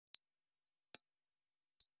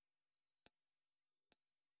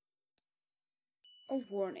a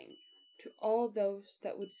warning to all those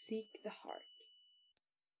that would seek the heart.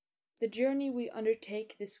 The journey we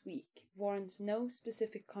undertake this week warrants no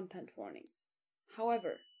specific content warnings.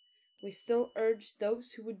 However, we still urge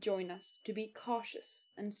those who would join us to be cautious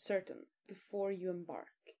and certain before you embark.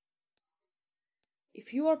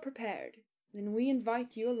 If you are prepared, then we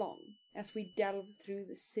invite you along as we delve through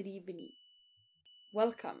the city beneath.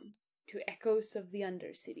 Welcome to Echoes of the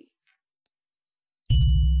Undercity.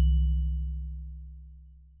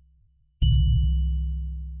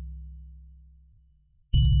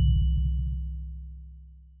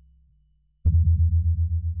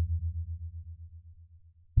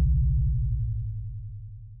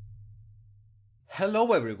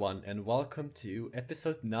 Hello everyone and welcome to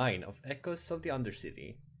episode 9 of Echoes of the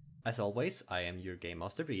Undercity. As always, I am your Game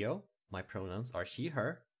Master Rio, my pronouns are she,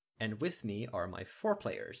 her, and with me are my 4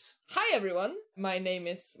 players. Hi everyone, my name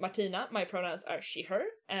is Martina, my pronouns are she, her,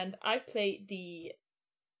 and I play the...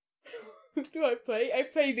 Who do I play? I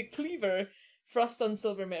play the Cleaver, Frost on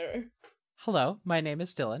Silver Mirror. Hello, my name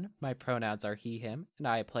is Dylan, my pronouns are he, him, and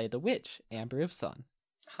I play the Witch, Amber of Sun.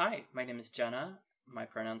 Hi, my name is Jenna, my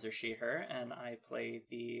pronouns are she, her, and I play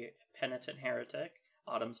the Penitent Heretic,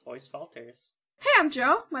 Autumn's Voice Falters. Hey, I'm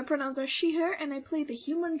Joe, my pronouns are she, her, and I play the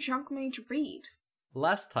Human Junk Mage Reed.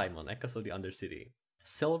 Last time on Echoes of the Undercity,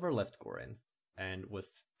 Silver left Gorin and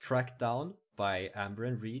was tracked down by Amber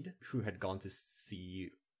and Reed, who had gone to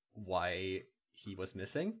see why he was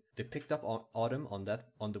missing. They picked up Autumn on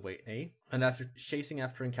the way, and after chasing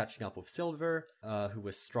after and catching up with Silver, who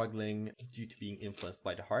was struggling due to being influenced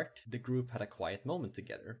by the heart, the group had a quiet moment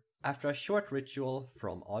together. After a short ritual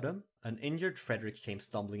from Autumn, an injured Frederick came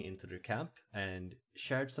stumbling into their camp and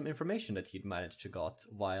shared some information that he'd managed to got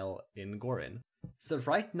while in Gorin. So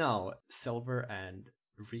right now, Silver and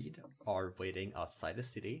Reed are waiting outside the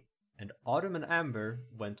city, and Autumn and Amber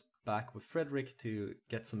went back with Frederick to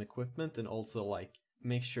get some equipment and also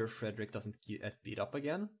make sure Frederick doesn't get beat up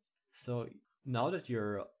again. So now that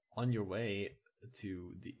you're on your way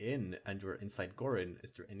to the inn and you're inside Gorin,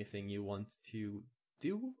 is there anything you want to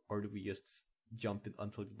do, or do we just jump in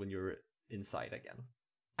until when you're inside again?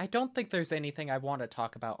 I don't think there's anything I want to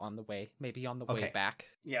talk about on the way. Maybe on the way back.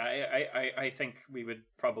 Yeah, I think we would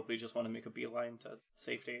probably just want to make a beeline to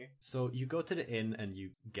safety. So you go to the inn and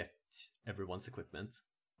you get everyone's equipment.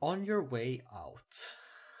 On your way out,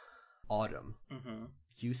 Autumn,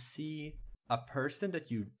 you see a person that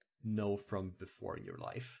you know from before in your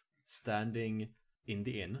life standing in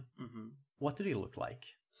the inn. What did he look like?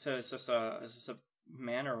 So is this a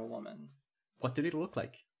man or a woman? What did he look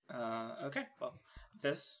like? Okay, well,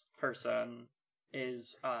 this person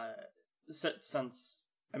is, since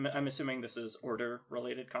I'm assuming this is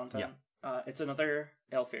Order-related content. Yeah. It's another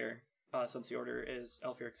Aelfir, since the Order is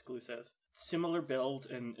Aelfir exclusive. Similar build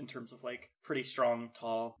in terms of pretty strong,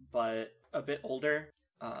 tall, but a bit older,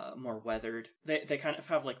 more weathered. They kind of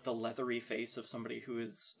have the leathery face of somebody who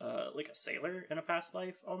is a sailor in a past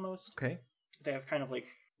life almost. Okay. They have kind of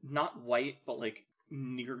not white, but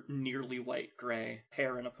nearly white gray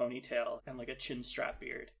hair in a ponytail and a chin strap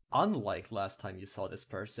beard. Unlike last time you saw this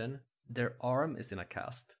person, their arm is in a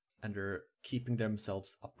cast and they're keeping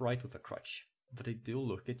themselves upright with a crutch. But they do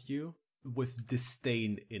look at you with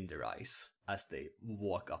disdain in their eyes as they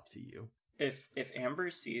walk up to you. If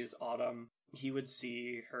Amber sees Autumn, he would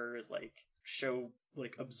see her show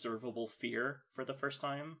observable fear for the first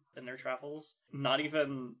time in their travels. Not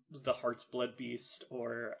even the Heart's Blood Beast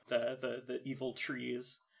or the evil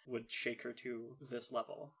trees would shake her to this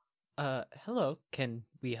level. Hello, can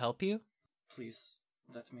we help you? Please,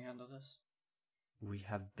 let me handle this. We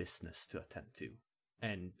have business to attend to.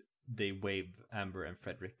 And they wave Amber and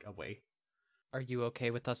Frederick away. Are you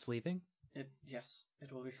okay with us leaving? Yes,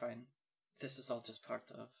 it will be fine. This is all just part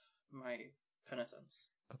of my penitence.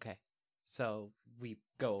 Okay, so we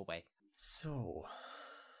go away. So,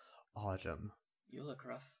 Autumn. You look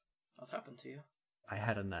rough. What happened to you? I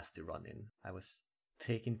had a nasty run-in. I was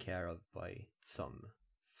taken care of by some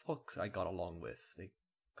folks I got along with. They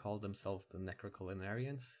called themselves the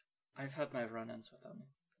Necroculinarians. I've had my run-ins with them.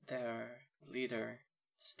 Their leader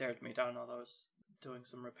stared me down while I was doing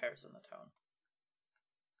some repairs in the town.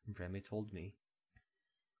 Remy told me.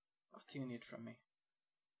 What do you need from me?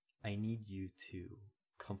 I need you to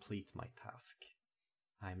complete my task.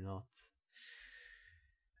 I'm not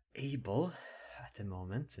able at the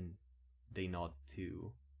moment, and they nod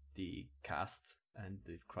to the cast and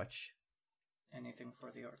the crutch. Anything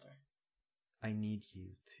for the Order. I need you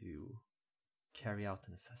to carry out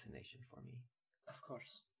an assassination for me. Of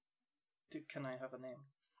course. Can I have a name?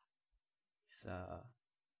 He's a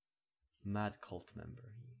mad cult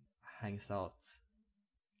member. He hangs out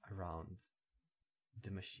around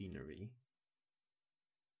the machinery.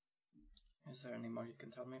 Is there any more you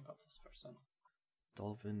can tell me about this person?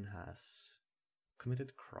 Dolvin has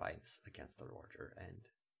committed crimes against our order, and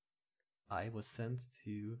I was sent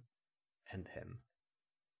to end him.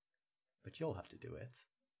 But you'll have to do it.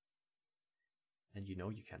 And you know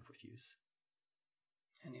you can't refuse.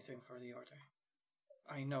 Anything for the order.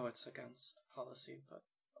 I know it's against policy, but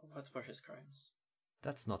what were his crimes?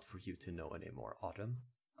 That's not for you to know anymore, Autumn.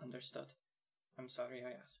 Understood. I'm sorry I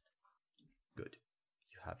asked. Good.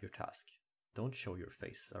 You have your task. Don't show your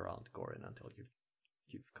face around Gorin until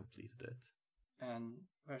you've completed it. And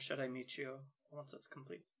where should I meet you once it's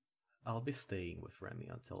complete? I'll be staying with Remy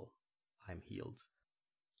until I'm healed.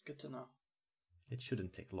 Good to know. It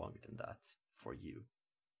shouldn't take longer than that for you,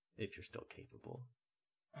 if you're still capable.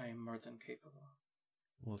 I am more than capable.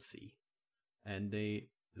 We'll see. And they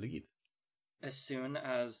leave. As soon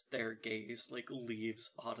as their gaze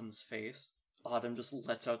leaves Autumn's face, Autumn just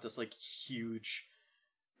lets out this huge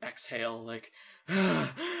exhale,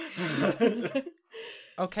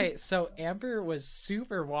 Okay, so Amber was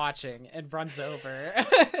super watching and runs over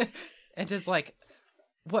and is like,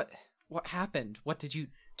 What happened? What did you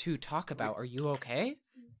two talk about? Are you okay?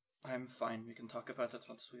 I'm fine. We can talk about it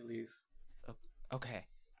once we leave. Okay,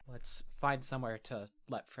 let's find somewhere to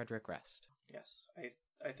let Frederick rest. Yes,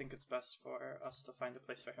 I think it's best for us to find a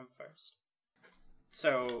place for him first.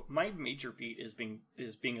 So my major beat is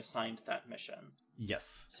being assigned that mission.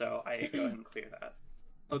 Yes. So I go ahead and clear that.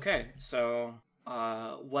 Okay, so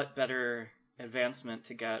what better advancement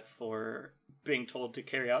to get for being told to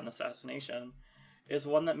carry out an assassination is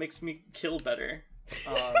one that makes me kill better.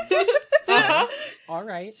 All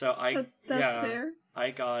right. So That's fair.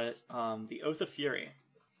 I got the Oath of Fury.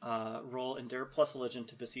 Roll Endure plus Religion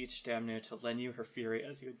to beseech Damnu to lend you her fury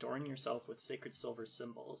as you adorn yourself with sacred silver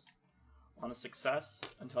symbols. On a success,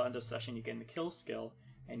 until end of session you gain the kill skill,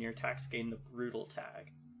 and your attacks gain the brutal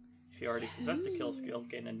tag. If you already possess the kill skill,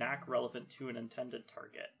 gain a knack relevant to an intended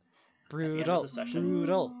target. Brutal.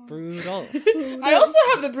 I also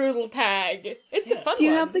have the brutal tag. It's a fun one. Do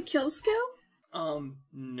you have the kill skill?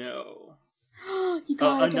 No. You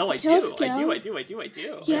gotta get no, the I kill do. skill. I do. I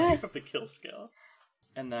do Yes. have the kill skill.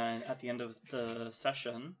 And then at the end of the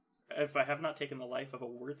session, if I have not taken the life of a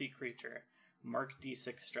worthy creature, mark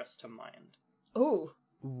D6 stress to mind. Ooh,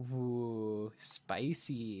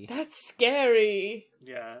 spicy. That's scary.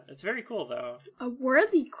 Yeah, it's very cool though. A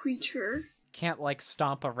worthy creature. Can't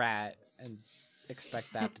stomp a rat and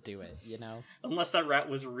expect that to do it, you know? Unless that rat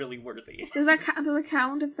was really worthy. Does it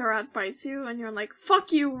count if the rat bites you and you're like,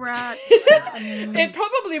 fuck you, rat? It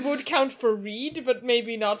probably would count for Reed, but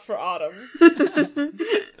maybe not for Autumn.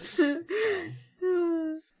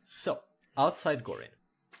 So, outside Gorin,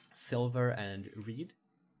 Silver and Reed,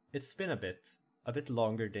 it's been a bit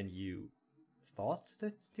longer than you thought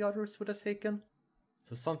that the others would have taken.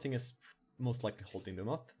 So something is most likely holding them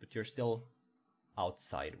up, but you're still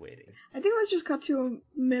outside waiting. I think let's just cut to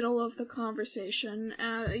a middle of the conversation.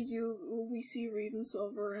 We see Reed and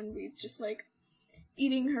Silver, and Reed's just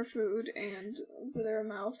eating her food, and with her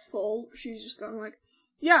mouth full, she's just going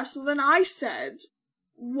yeah, so then I said,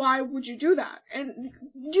 why would you do that? And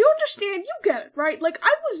do you understand? You get it, right?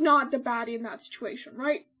 I was not the baddie in that situation,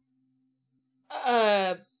 right?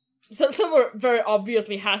 So Silver very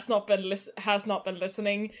obviously has not been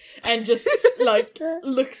listening, and just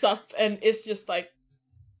looks up and is just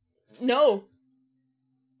no.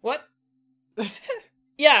 What?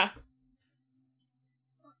 Yeah.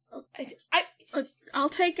 I'll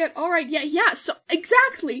take it. All right. Yeah. So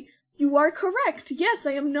exactly, you are correct. Yes,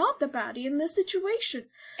 I am not the baddie in this situation.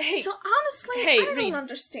 Hey. So honestly, I Reed. don't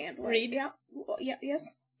understand. Reed. Yeah. Well, yeah. Yes.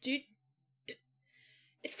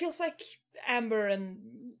 It feels like Amber and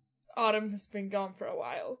Autumn has been gone for a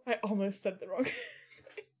while. I almost said the wrong.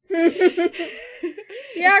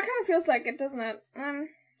 Yeah, it kind of feels like it, doesn't it?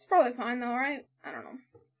 It's probably fine though, right? I don't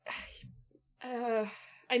know.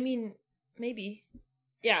 I mean, maybe.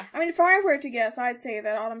 Yeah. I mean, if I were to guess, I'd say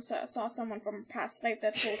that Autumn saw someone from a past life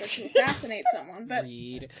that told her to assassinate someone, but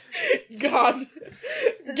Reed. God.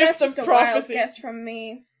 That's just a wild guess from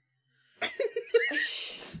me.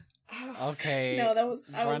 Okay. No, that was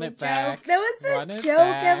a Run it joke. back. That was Run a it joke,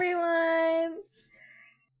 back. everyone.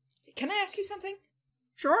 Can I ask you something?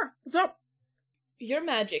 Sure. What's up? Your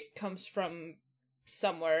magic comes from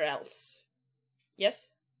somewhere else.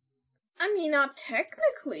 Yes? I mean, not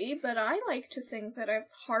technically, but I like to think that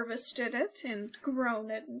I've harvested it and grown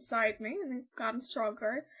it inside me and gotten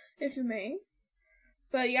stronger, if you may.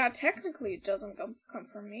 But yeah, technically it doesn't come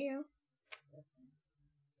from me.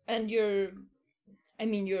 And you're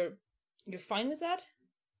fine with that?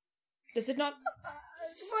 Does it not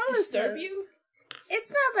disturb you? It's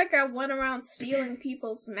not like I went around stealing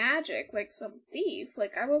people's magic like some thief.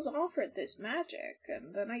 Like, I was offered this magic,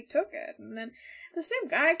 and then I took it. And then the same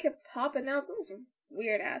guy kept popping up. It was a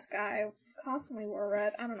weird-ass guy. Constantly wore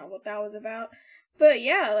red. I don't know what that was about. But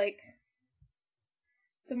yeah, like,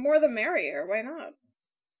 the more the merrier. Why not?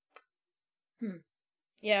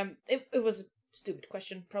 Yeah, it was a stupid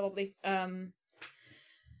question, probably.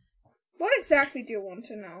 What exactly do you want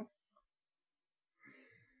to know?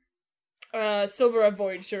 Silver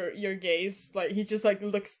avoids your gaze. Like, he just, like,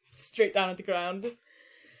 looks straight down at the ground.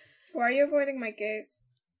 Why are you avoiding my gaze?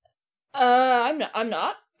 I'm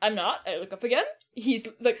not. I look up again. He's,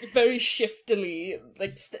 like, very shiftily,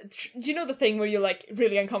 like, do you know the thing where you're, like,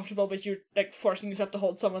 really uncomfortable, but you're, like, forcing yourself to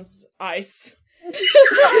hold someone's eyes?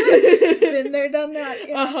 Been there, done that.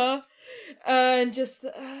 Yeah. Uh-huh. And just,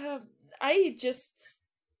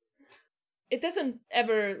 it doesn't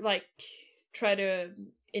ever, like, try to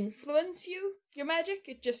influence your magic.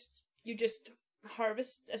 You just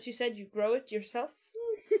harvest, as you said, you grow it yourself.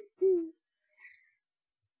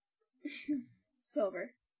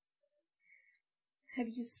 Silver. Have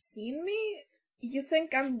you seen me? You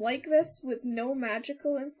think I'm like this with no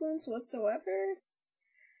magical influence whatsoever?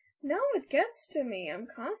 No, it gets to me. I'm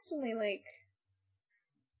constantly, like,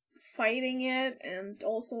 fighting it and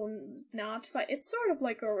also not fight. It's sort of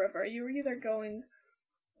like a river. You're either going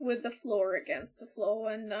with the flow or against the flow,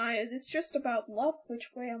 and it's just about luck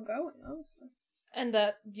which way I'm going, honestly. And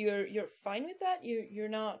that you're fine with that? You're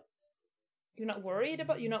not worried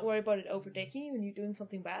about it overtaking you when you're doing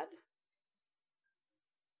something bad?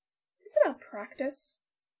 It's about practice.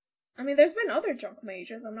 I mean, there's been other junk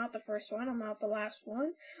mages. I'm not the first one. I'm not the last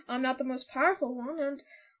one. I'm not the most powerful one, and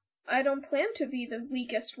I don't plan to be the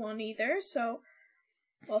weakest one either, so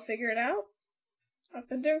I'll figure it out. I've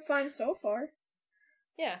been doing fine so far.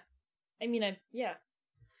 Yeah. I mean, I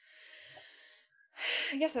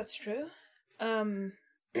guess that's true.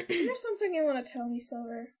 There's something you want to tell me,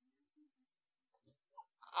 Silver?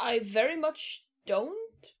 I very much don't,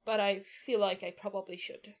 but I feel like I probably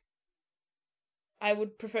should. I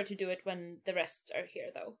would prefer to do it when the rest are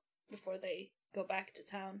here, though, before they go back to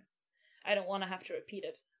town. I don't want to have to repeat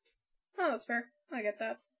it. Oh, that's fair. I get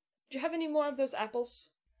that. Do you have any more of those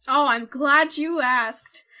apples? Oh, I'm glad you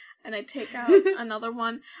asked. And I take out another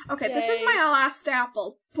one. Okay, This is Yay. my last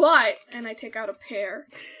apple, but... And I take out a pear.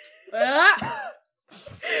 Ah!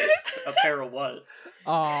 A pair of what?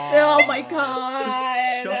 Oh my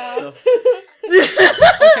god! Shut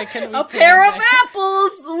Okay, can we A plan pair of that?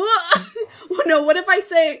 apples! No, what if I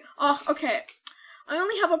say, oh, okay, I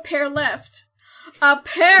only have a pair left. A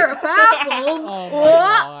pair of apples? Oh my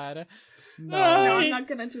What? god. No, No. I'm not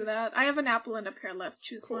gonna do that. I have an apple and a pear left.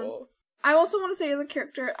 Choose one. Cool. I also want to say as a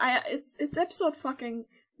character, it's episode fucking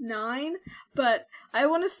 9, but I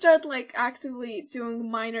want to start, like, actively doing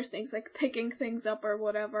minor things, like picking things up or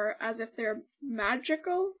whatever, as if they're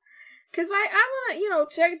magical. Because I want to, you know,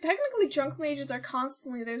 technically junk mages are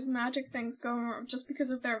constantly, there's magic things going on just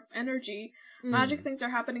because of their energy. Magic things are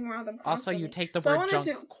happening around them Also, constantly. you take the So I word wanna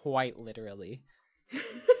junk quite literally.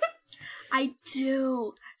 I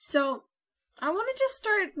do. So, I want to just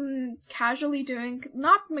start casually doing,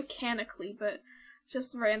 not mechanically, but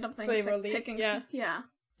just random things like Flavorly, picking. yeah. Yeah.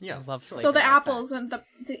 Yeah, I love sure. So the like apples and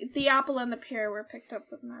the apple and the pear were picked up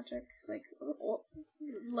with magic, like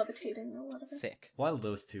levitating or whatever. Sick. While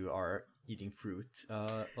those two are eating fruit,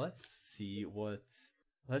 let's see what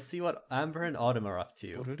Amber and Autumn are up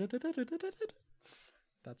to.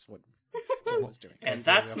 That's what Jim was doing. And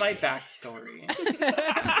that's my backstory.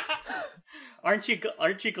 Aren't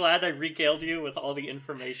you glad I regaled you with all the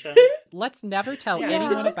information? Let's never tell Yeah.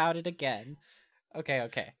 anyone about it again.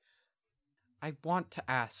 Okay. I want to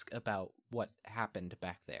ask about what happened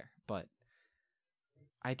back there, but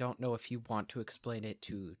I don't know if you want to explain it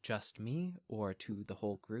to just me or to the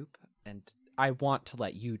whole group, and I want to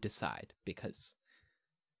let you decide, because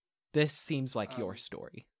this seems like your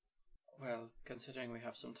story. Well, considering we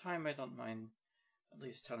have some time, I don't mind at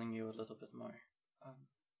least telling you a little bit more.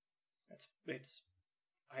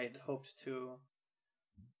 I had hoped to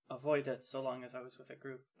avoid it so long as I was with a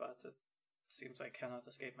group, but it seems I cannot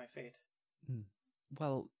escape my fate.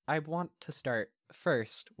 Well, I want to start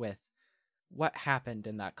first with what happened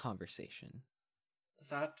in that conversation.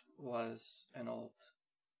 That was an old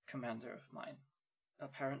commander of mine.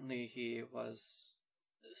 Apparently he was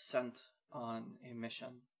sent on a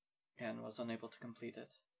mission and was unable to complete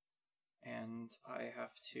it. And I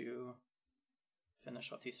have to finish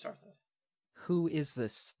what he started. Who is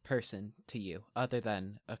this person to you, other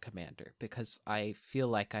than a commander? Because I feel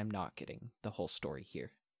like I'm not getting the whole story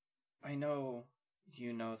here. I know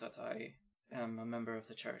you know that I am a member of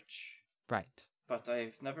the church. Right. but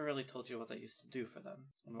I've never really told you what I used to do for them,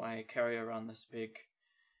 and why I carry around this big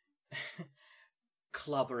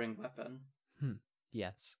clobbering weapon.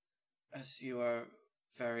 Yes. As you are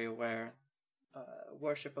very aware,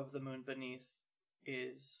 worship of the moon beneath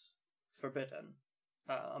is forbidden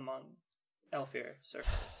among Elfir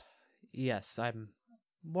circles. Yes, I'm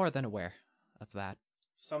more than aware of that.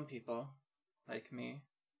 Some people, like me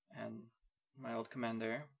and my old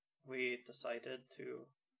commander, we decided to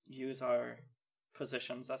use our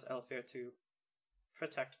positions as Elfir to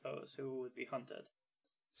protect those who would be hunted.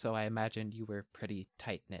 So I imagine you were pretty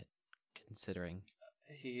tight-knit, considering.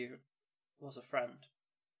 He was a friend,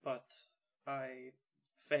 but I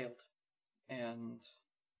failed, and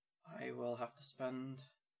I will have to spend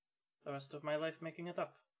the rest of my life making it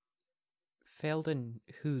up. Failed in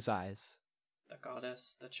whose eyes? The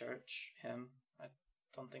goddess, the church, him. I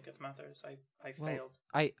don't think it matters. I Well, failed.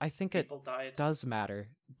 I think it People died. does matter,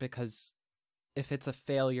 because if it's a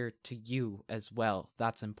failure to you as well,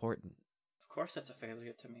 that's important. Of course it's a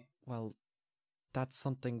failure to me. Well, that's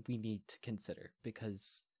something we need to consider,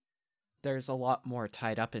 because there's a lot more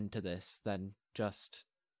tied up into this than just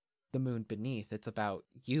the moon beneath. It's about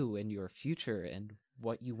you and your future and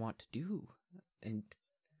what you want to do. And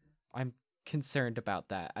I'm concerned about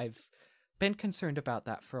that. I've been concerned about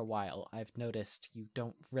that for a while. I've noticed you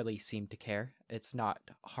don't really seem to care. It's not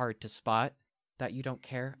hard to spot that you don't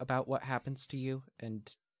care about what happens to you,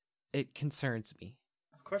 and it concerns me.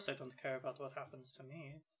 Of course I don't care about what happens to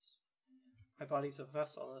me. My body's a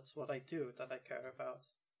vessel. It's what I do that I care about.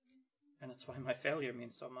 And it's why my failure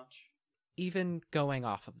means so much. Even going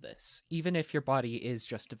off of this, even if your body is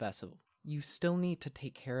just a vessel, you still need to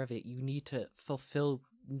take care of it. You need to fulfill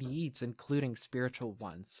needs, including spiritual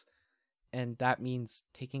ones. And that means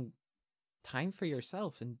taking time for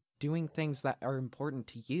yourself and doing things that are important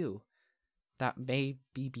to you that may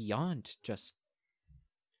be beyond just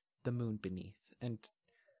the moon beneath. And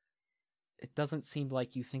it doesn't seem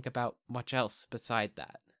like you think about much else beside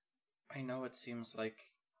that. I know it seems like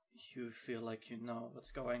you feel like you know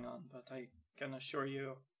what's going on, but I can assure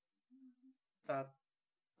you that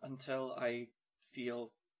until I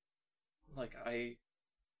feel like I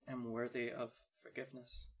am worthy of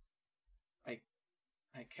forgiveness,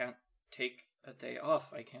 I can't take a day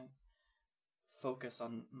off. I can't focus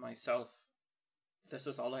on myself. This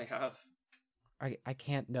is all I have. I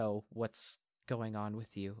can't know what's going on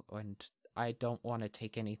with you, and I don't want to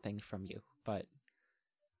take anything from you, but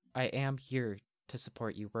I am here to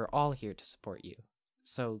support you. We're all here to support you.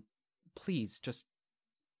 So please just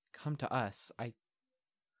come to us. I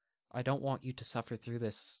don't want you to suffer through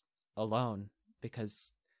this alone,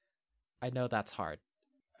 because I know that's hard.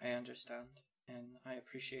 I understand, and I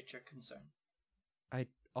appreciate your concern. I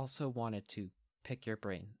also wanted to pick your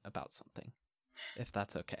brain about something, if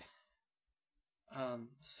that's okay.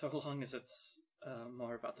 So long as it's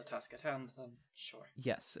more about the task at hand, then sure.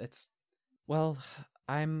 Yes, well,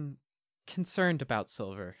 I'm concerned about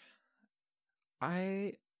Silver.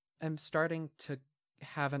 I am starting to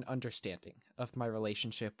have an understanding of my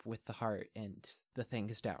relationship with the heart and the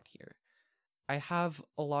things down here. I have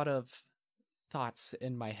a lot of thoughts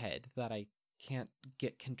in my head that I can't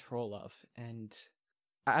get control of, and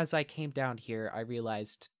as I came down here, I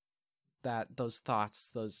realized that those thoughts,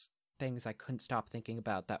 those things I couldn't stop thinking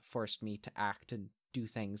about, that forced me to act and do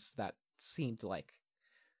things that seemed like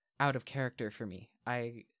out of character for me,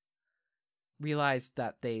 I realized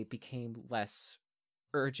that they became less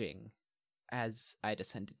urging as I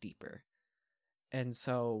descended deeper. And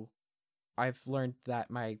so I've learned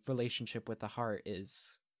that my relationship with the heart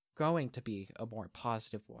is going to be a more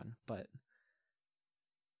positive one, but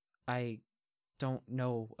I don't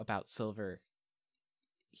know about Silver.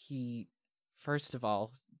 He, first of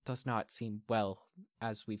all, does not seem well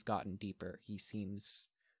as we've gotten deeper. He seems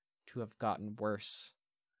to have gotten worse,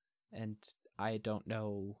 and I don't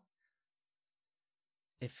know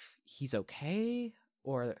if he's okay,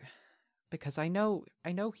 or because I know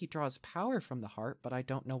he draws power from the heart, but I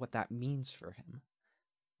don't know what that means for him,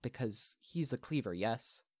 because he's a cleaver,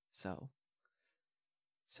 yes, so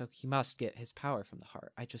he must get his power from the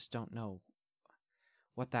heart. I just don't know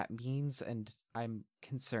what that means, and I'm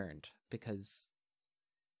concerned because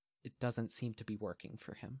it doesn't seem to be working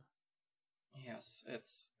for him. Yes,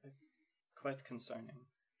 it's quite concerning.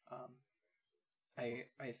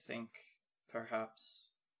 I think perhaps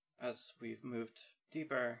as we've moved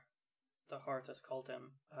deeper, the heart has called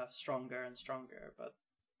him stronger and stronger, but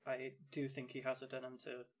I do think he has it in him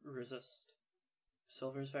to resist.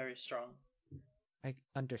 Silver's very strong. I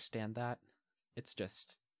understand that. It's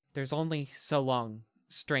just, there's only so long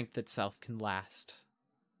strength itself can last.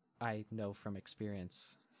 I know from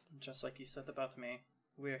experience. just like you said about me,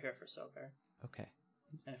 we're here for Silver. Okay.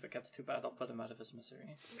 And if it gets too bad, I'll put him out of his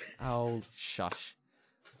misery. Oh, shush.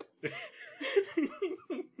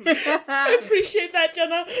 I appreciate that,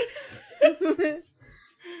 Jenna.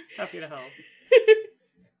 Happy to help.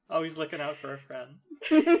 Always looking out for a friend.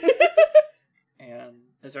 And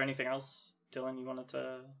is there anything else, Dylan, you wanted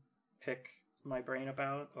to pick my brain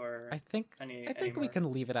about, or I think any we more?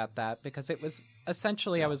 can leave it at that, because it was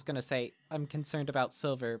essentially I was gonna say I'm concerned about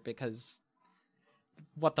Silver because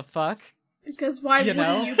what the fuck? Because why You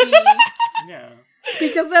know? wouldn't you be? Yeah.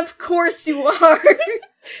 Because of course you are.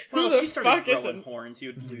 Well, the if you started fuck growing isn't? horns,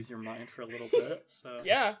 you'd lose your mind for a little bit. So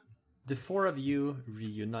Yeah. The four of you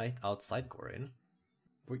reunite outside Gorin.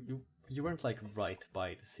 You weren't like right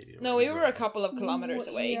by the city. No, right? we were a couple of kilometers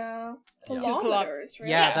away. Yeah. Yeah. Kilometers, right?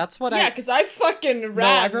 Yeah, that's what Yeah, I. because I fucking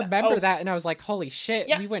ran. No, I remember Oh, that, and I was like, "Holy shit,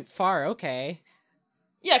 Yeah. we went far." Okay.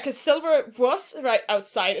 Yeah, because Silver was right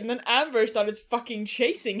outside, and then Amber started fucking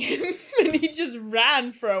chasing him, and he just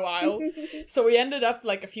ran for a while. So we ended up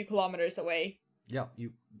like a few kilometers away. Yeah,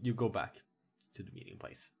 you go back to the meeting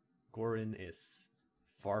place. Gorin is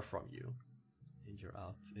far from you, and you're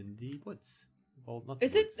out in the woods. Well, not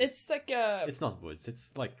Is it? woods. It's like a. It's not woods.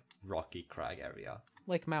 It's like rocky crag area.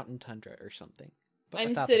 Like mountain tundra or something. But I'm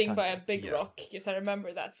without the sitting by a tundra. big Yeah. rock because I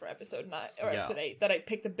remember that for episode 9 or Yeah. episode 8 that I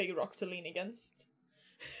picked a big rock to lean against.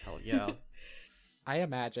 Hell yeah. I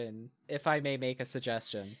imagine, if I may make a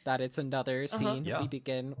suggestion, that it's another scene Yeah. we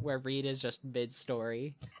begin where Reed is just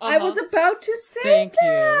mid-story. I was about to say Thank you.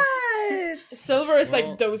 that. Silver is Well-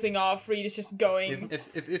 like dozing off. Reed is just going.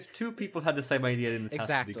 If two people had the same idea, then it has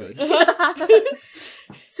to be Exactly. good.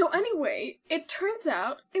 So anyway, it turns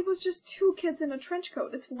out it was just two kids in a trench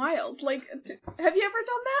coat. It's wild. Like, have you ever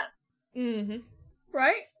done that? Mm-hmm.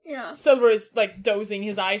 Right? Yeah. Silver is like dozing.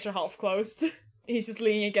 His eyes are half closed. He's just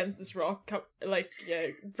leaning against this rock,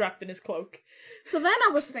 wrapped in his cloak. So then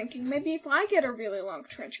I was thinking, maybe if I get a really long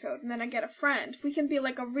trench coat and then I get a friend, we can be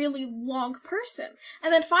like a really long person.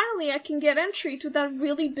 And then finally I can get entry to that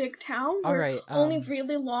really big town where Alright, only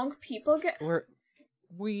really long people get...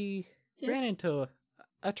 We Yes? ran into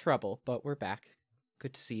a trouble, but we're back.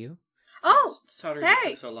 Good to see you. Oh! Sorry hey! it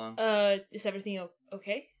took so long. Is everything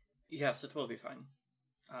okay? Yes, it will be fine.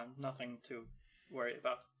 Nothing to worry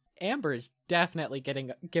about. Amber's definitely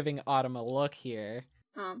giving Autumn a look here.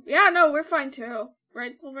 Yeah, no, we're fine too.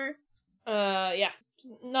 Right, Silver? Yeah.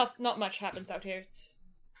 Not much happens out here. It's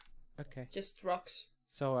Okay. just rocks.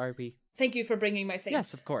 So are we... Thank you for bringing my things.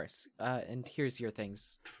 Yes, of course. And here's your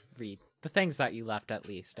things, Reed. The things that you left, at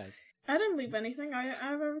least. I didn't leave anything. I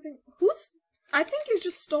have everything. I think you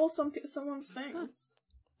just stole someone's things.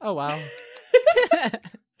 Oh, wow.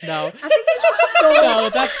 No. I think you just stole... No,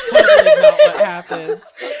 that's totally not what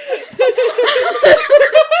happens.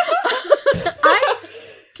 I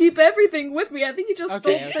keep everything with me. I think you just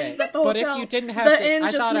stole Okay, okay. things that the But hotel... if you didn't have the inn I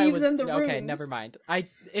just thought I leaves was in the okay. rooms. Never mind.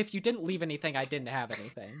 If you didn't leave anything, I didn't have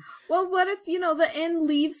anything. Well, what if, the inn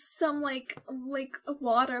leaves some, like a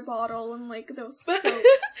water bottle and, like, those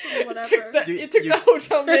soaps or whatever? You took the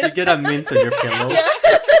hotel You mint. get a mint on your pillow. Yeah.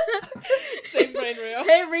 Same brain reel.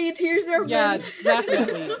 Hey, Reed, here's your Yeah, mint.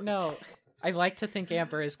 definitely. No. I like to think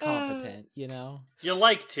Amber is competent, You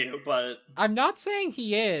like to, but I'm not saying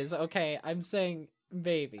he is, okay? I'm saying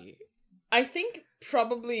maybe. I think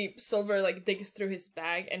probably Silver digs through his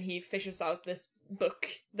bag and he fishes out this book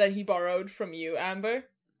that he borrowed from you, Amber,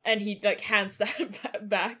 and he hands that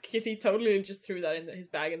back because he totally just threw that in his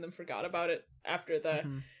bag and then forgot about it after the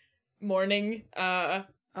morning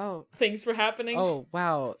Oh. things were happening. Oh,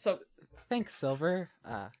 wow. So Thanks, Silver.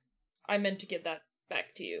 I meant to give that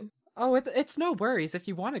back to you. Oh, it's no worries. If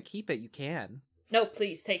you want to keep it, you can. No,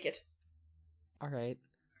 please take it. All right.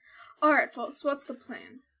 Alright, folks, what's the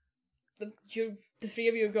plan? The three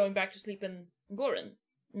of you are going back to sleep in Gorin,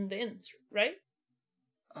 in the inns, right?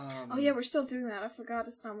 Oh yeah, we're still doing that. I forgot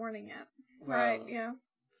it's not morning yet. well, Right, yeah.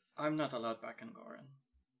 I'm not allowed back in Gorin.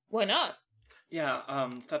 Why not? Yeah,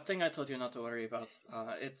 that thing I told you not to worry about,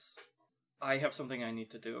 I have something I need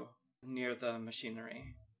to do near the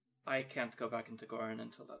machinery. I can't go back into Gorin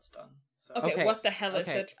until that's done. So. Okay, what the hell is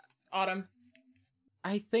okay. it, Autumn?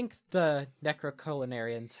 I think the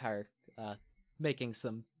necroculinarians are making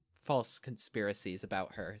some false conspiracies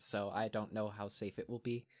about her, so I don't know how safe it will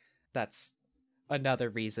be. That's another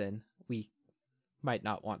reason we might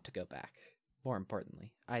not want to go back. More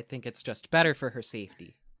importantly, I think it's just better for her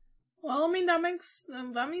safety. Well, I mean, that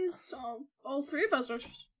means all three of us are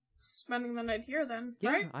spending the night here then,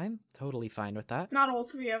 Yeah, right? I'm totally fine with that. Not all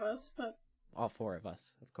three of us, but All four of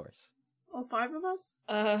us, of course. all five of us?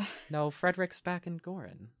 No, Frederick's back in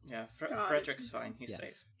Gorin. Yeah, Got it. Frederick's fine. He's Yes.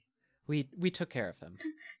 safe. We took care of him.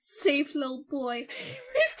 Safe little boy.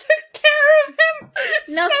 We took care of him.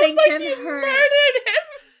 Nothing Sounds like can you hurt. murdered him.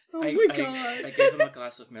 Oh I my god. I gave him a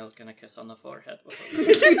glass of milk and a kiss on the forehead.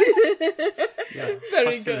 Yeah,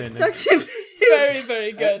 Very tucked him good. in. Tucked him. Very,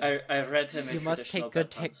 very good. I read him. A You must traditional take good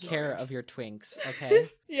bedtime care story. of your twinks, okay?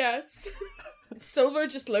 Yes. Silver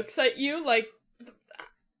just looks at you like,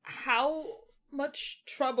 how much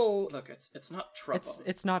trouble? Look, it's not trouble.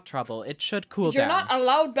 It's not trouble. It should cool You're down. not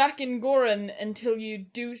allowed back in Goron until you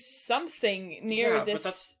do something near yeah, this.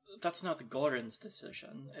 but that's not Goran's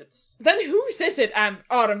decision. It's Then whose is it,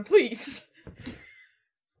 Autumn, please?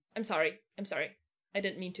 I'm sorry. I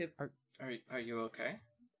didn't mean to. are you okay?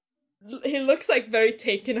 He looks like very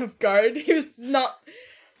taken off guard. He was not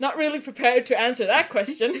really prepared to answer that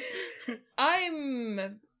question.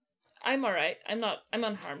 I'm alright. I'm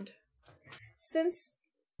unharmed. Since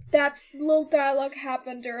that little dialogue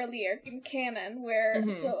happened earlier in canon, where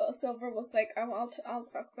Silver was like, I'll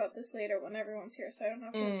talk about this later when everyone's here, so I don't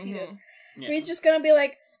have to repeat it. Yeah. We're just gonna be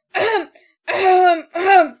like,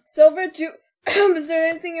 Silver, is there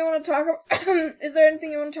anything you want to talk about? Is there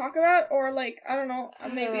anything you want to talk about? Or like, I don't know,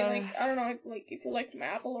 maybe like, I don't know, like if you liked an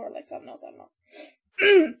apple or like something else, I don't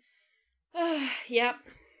know. Yeah.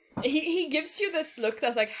 He gives you this look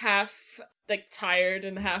that's like half like tired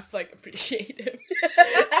and half like appreciative.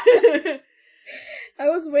 I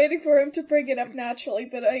was waiting for him to bring it up naturally,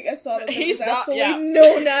 but I saw that there He's was not- absolutely yeah.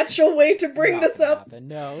 no natural way to bring Not this gonna up. happen,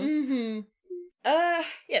 no.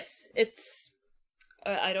 Yes, it's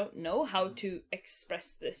I don't know how to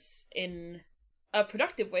express this in a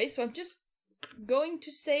productive way, so I'm just going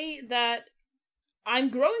to say that I'm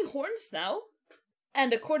growing horns now,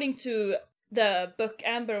 and according to the book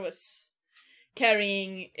Amber was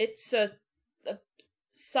carrying, it's a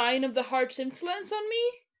sign of the heart's influence on me,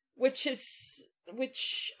 which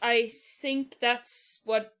I think that's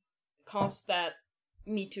what caused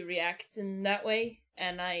me to react in that way,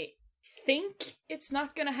 and I think it's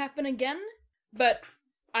not gonna happen again, but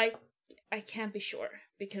I can't be sure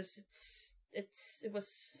because it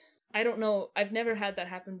was, I don't know, I've never had that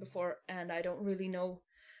happen before, and I don't really know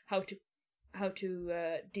how to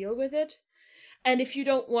deal with it. And if you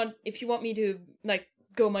want me to like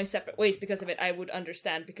go my separate ways because of it, I would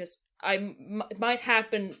understand, because it might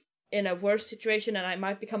happen in a worse situation and I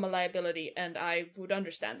might become a liability, and I would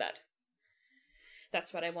understand that.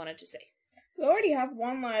 That's what I wanted to say. We already have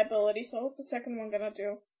one liability, so what's the second one gonna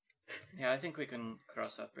do? Yeah, I think we can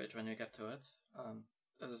cross that bridge when we get to it.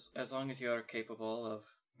 As long as you are capable of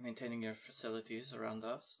maintaining your facilities around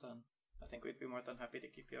us, then I think we'd be more than happy to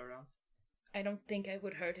keep you around. I don't think I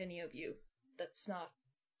would hurt any of you. That's not...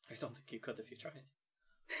 I don't think you could if you tried.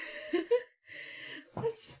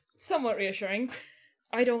 That's somewhat reassuring.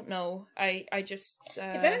 I don't know. I just...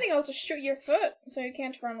 If anything, I'll just shoot your foot so you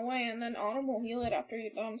can't run away, and then Autumn will heal it after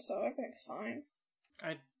you're done, so everything's fine.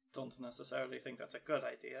 I don't necessarily think that's a good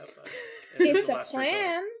idea, but It's the a last resort.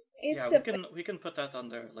 plan. It's Yeah, a we can put that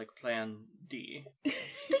under like Plan D.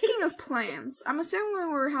 Speaking of plans, I'm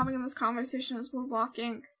assuming we're having this conversation as we're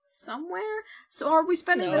walking somewhere. So are we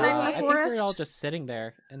spending the No. night in I the think forest? we're all just sitting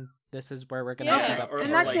there, and this is where we're gonna Yeah. keep up. Or In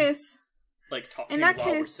the that like- night. case, Like talking In that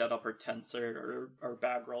while we case- set up our tents or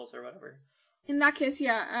bag rolls or whatever. yeah.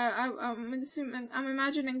 I'm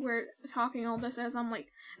imagining we're talking all this as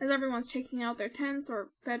everyone's taking out their tents or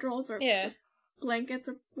bedrolls or Yeah. just blankets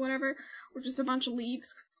or whatever, or just a bunch of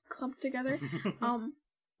leaves clumped together.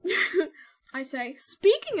 I say,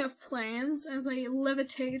 speaking of plans, as I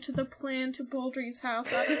levitate the plan to Baldry's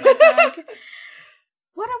house out of my bag,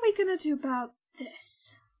 what are we gonna do about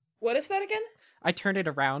this? What is that again? I turned it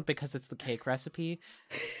around because it's the cake recipe.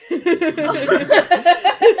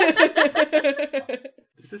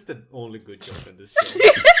 This is the only good joke in this show.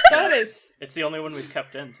 That is... It's the only one we've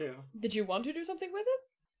kept in too. Did you want to do something with it?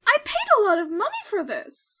 I paid a lot of money for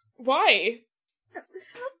this. Why? I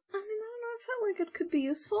don't know, I felt like it could be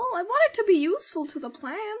useful. I want it to be useful to the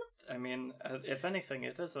plan. I mean, if anything,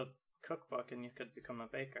 it is a cookbook, and you could become a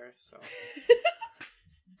baker. So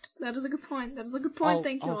That is a good point.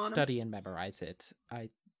 Thank you, I'll Autumn. study and memorize it. I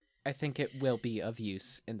think it will be of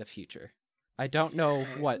use in the future. I don't know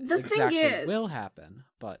what The thing exactly is- will happen,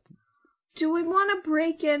 but Do we want to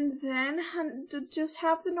break in then to just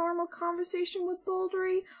have the normal conversation with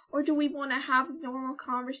Baldry? Or do we want to have the normal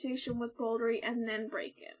conversation with Baldry and then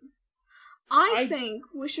break in? I think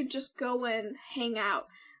we should just go in, hang out,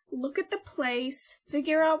 look at the place,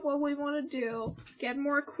 figure out what we want to do, get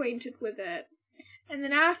more acquainted with it, and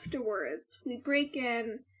then afterwards we break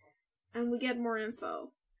in and we get more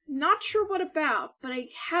info. Not sure what about, but I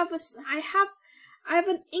have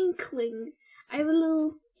an inkling, I have a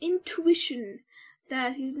little intuition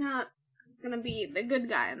that he's not gonna be the good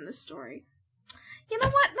guy in this story. You know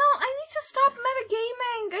what? No, I need to stop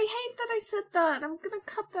metagaming. I hate that I said that. I'm gonna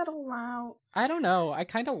cut that all out. I don't know. I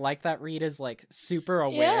kind of like that Reed is like super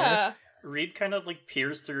aware. Yeah. Reed kind of like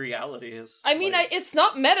peers through reality. I mean, like, it's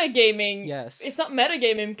not metagaming. Yes. It's not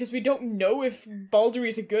metagaming because we don't know if Baldur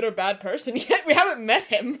is a good or bad person yet. We haven't met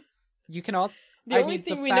him. You can also. The only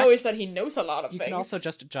thing we know is that he knows a lot of you things. can also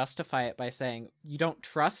just justify it by saying you don't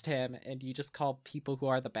trust him and you just call people who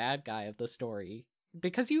are the bad guy of the story.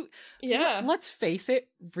 Because Yeah. let's face it,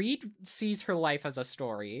 Reed sees her life as a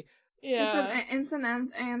story. Yeah. It's an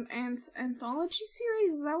anthology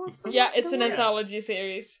series. Is that what's the Yeah, word? it's The an word? anthology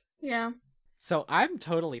series. Yeah. So I'm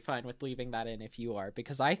totally fine with leaving that in if you are,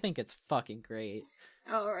 because I think it's fucking great.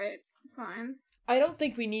 All right. Fine. I don't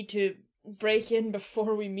think we need to break in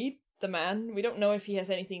before we meet the man. We don't know if he has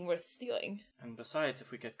anything worth stealing. and besides,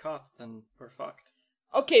 if we get caught, then we're fucked.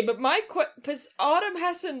 Okay, but because Autumn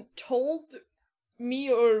hasn't told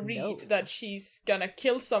me or Reed No. that she's gonna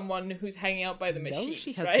kill someone who's hanging out by the machines, No,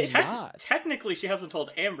 she has right? not. Technically, she hasn't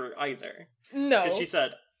told Amber either. No. Because she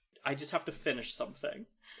said, I just have to finish something.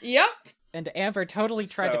 Yep. And Amber totally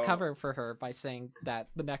tried to So- cover for her by saying that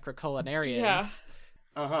the necroculinarians. Yeah.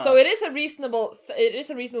 Uh-huh. So it is a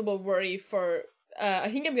reasonable worry for.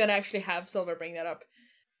 I think I'm gonna actually have Silver bring that up.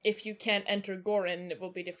 If you can't enter Gorin, it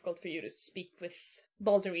will be difficult for you to speak with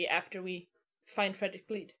Baldery after we find Frederick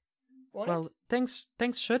Bleed. Won't it? Well, things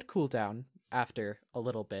should cool down after a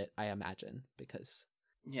little bit, I imagine, because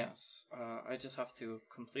Yes, I just have to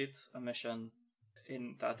complete a mission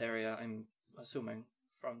in that area, I'm assuming,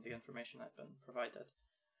 from the information I've been provided.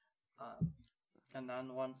 And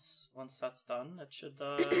then once that's done, it should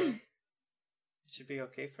be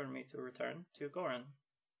okay for me to return to Gorin.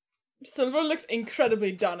 Silver looks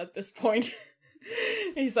incredibly done at this point.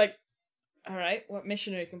 He's like, "Alright, what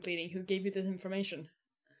mission are you completing? Who gave you this information?"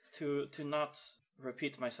 To not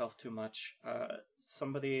repeat myself too much,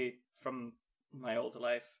 somebody from my old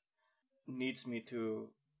life needs me to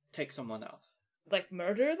take someone out. Like,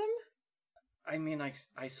 murder them? I mean,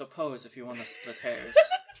 I suppose if you want to split hairs.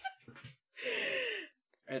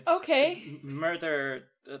 It's Okay. Murder.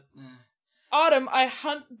 Autumn, I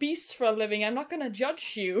hunt beasts for a living. I'm not gonna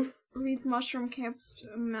judge you. Reed's mushroom camps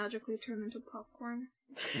magically turn into popcorn.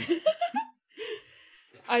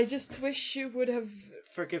 I just wish you would have...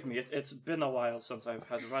 Forgive me, it's been a while since I've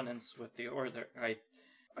had run-ins with the Order.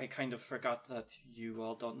 I kind of forgot that you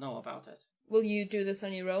all don't know about it. Will you do this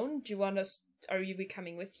on your own? Do you want us... Are you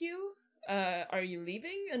coming with you? Are you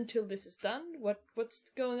leaving until this is done? What's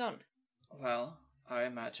going on? Well, I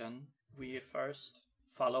imagine we first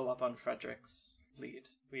follow up on Frederick's lead.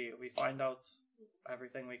 We find out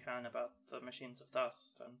everything we can about the Machines of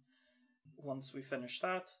Dust, and once we finish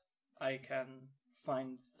that, I can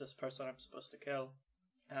find this person I'm supposed to kill,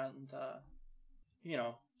 and,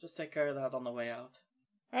 just take care of that on the way out.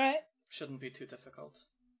 Alright. Shouldn't be too difficult.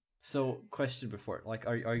 So, question before, like,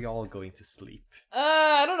 are you all going to sleep?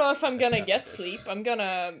 I don't know if I'm gonna get sleep. I'm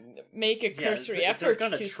gonna make a cursory they're effort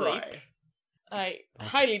gonna to try. sleep. I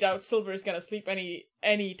highly doubt Silver is gonna sleep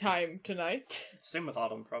any time tonight. Same with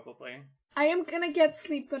Autumn, probably. I am gonna get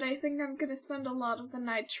sleep, but I think I'm gonna spend a lot of the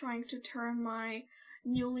night trying to turn my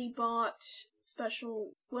newly bought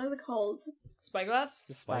special, what is it called? Spyglass?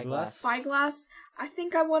 Spyglass. Spyglass. I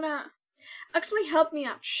think I wanna... Actually, help me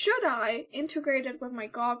out. Should I integrate it with my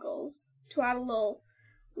goggles to add a little,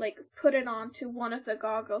 put it onto one of the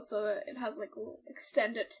goggles so that it has, a little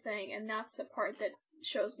extended thing, and that's the part that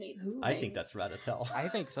shows me I think that's rad as hell. I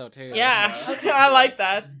think so too. Yeah, Okay. I like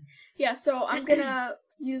that. Yeah, so I'm gonna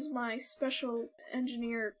use my special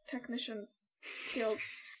engineer technician skills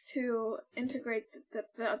to integrate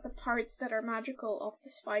the parts that are magical of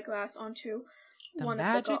the spyglass onto The one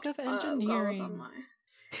magic of the of goggles engineering. on my...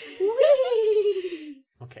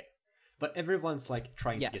 Okay. But everyone's,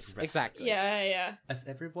 trying to get Yes, rest. exactly. Yeah. As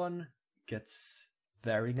everyone gets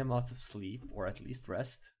varying amounts of sleep, or at least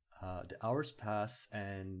rest, the hours pass,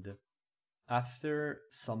 and after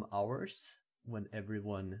some hours, when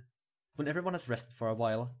everyone has rested for a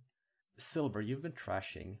while, Silver, you've been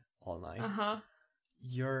trashing all night. Uh-huh.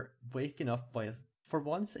 You're waking up by, for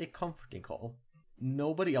once, a comforting call.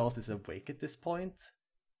 Nobody else is awake at this point,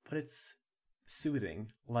 but it's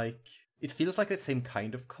soothing. It feels like the same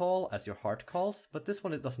kind of call as your heart calls, but this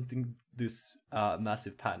one, it doesn't induce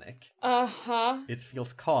massive panic. Uh-huh. It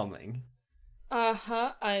feels calming.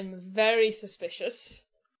 Uh-huh. I'm very suspicious.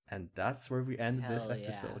 And that's where we end this Hell yeah.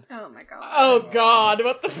 episode. Oh my god. Oh god,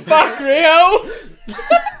 what the fuck, Rio?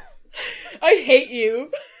 I hate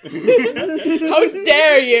you. How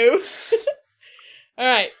dare you?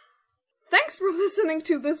 Alright. Thanks for listening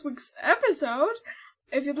to this week's episode.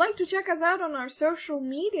 If you'd like to check us out on our social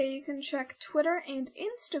media, you can check Twitter and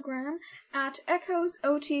Instagram at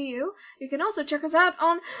EchoesOTU. You can also check us out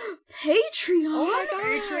on Patreon. Oh my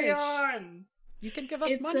gosh! Patreon! You can give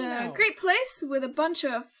us It's money a now. great place with a bunch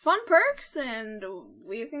of fun perks, and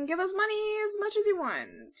you can give us money as much as you want.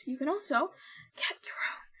 You can also get your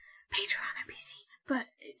own Patreon NPC. But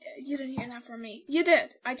you didn't hear that from me. You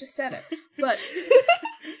did. I just said it. But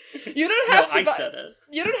You don't have I to. said it.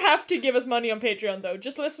 You don't have to give us money on Patreon though.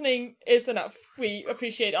 Just listening is enough. We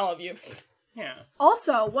appreciate all of you. Yeah.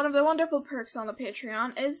 also, one of the wonderful perks on the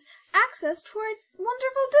Patreon is access to our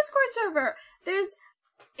wonderful Discord server.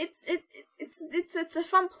 It's a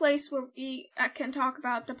fun place where we can talk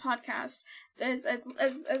about the podcast as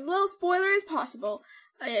little spoiler as possible.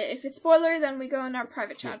 If it's spoiler, then we go in our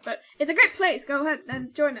private chat. But it's a great place. Go ahead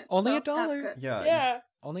and join it. Only So $1. That's good. Yeah. Yeah.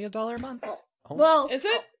 Only $1 a month. Oh, Well, Is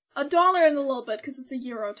it? $1 and a little bit because it's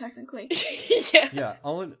 €1 technically. Yeah. yeah.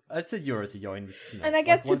 Only it's €1 to join. You know, And I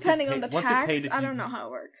guess once you depending pay- on the once you pay tax, the I don't TV know how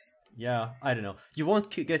it works. Yeah, I don't know. You won't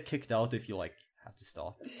get kicked out if you like have to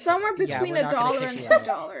stop. Somewhere Yeah, between we're not gonna $1 and kick you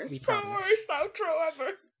out. $2. We The promise. worst outro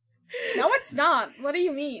ever. No, it's not. What do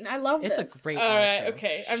you mean? I love It's this. a great Alright, outro.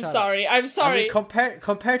 okay. I'm Shut up. sorry. I'm I sorry. mean,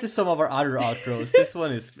 compared to some of our other outros, this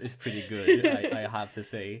one is pretty good. I have to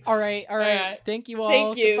say. All right. Alright. Thank you all.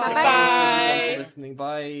 Thank you. Goodbye. Bye. Bye. For listening.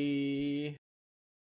 Bye.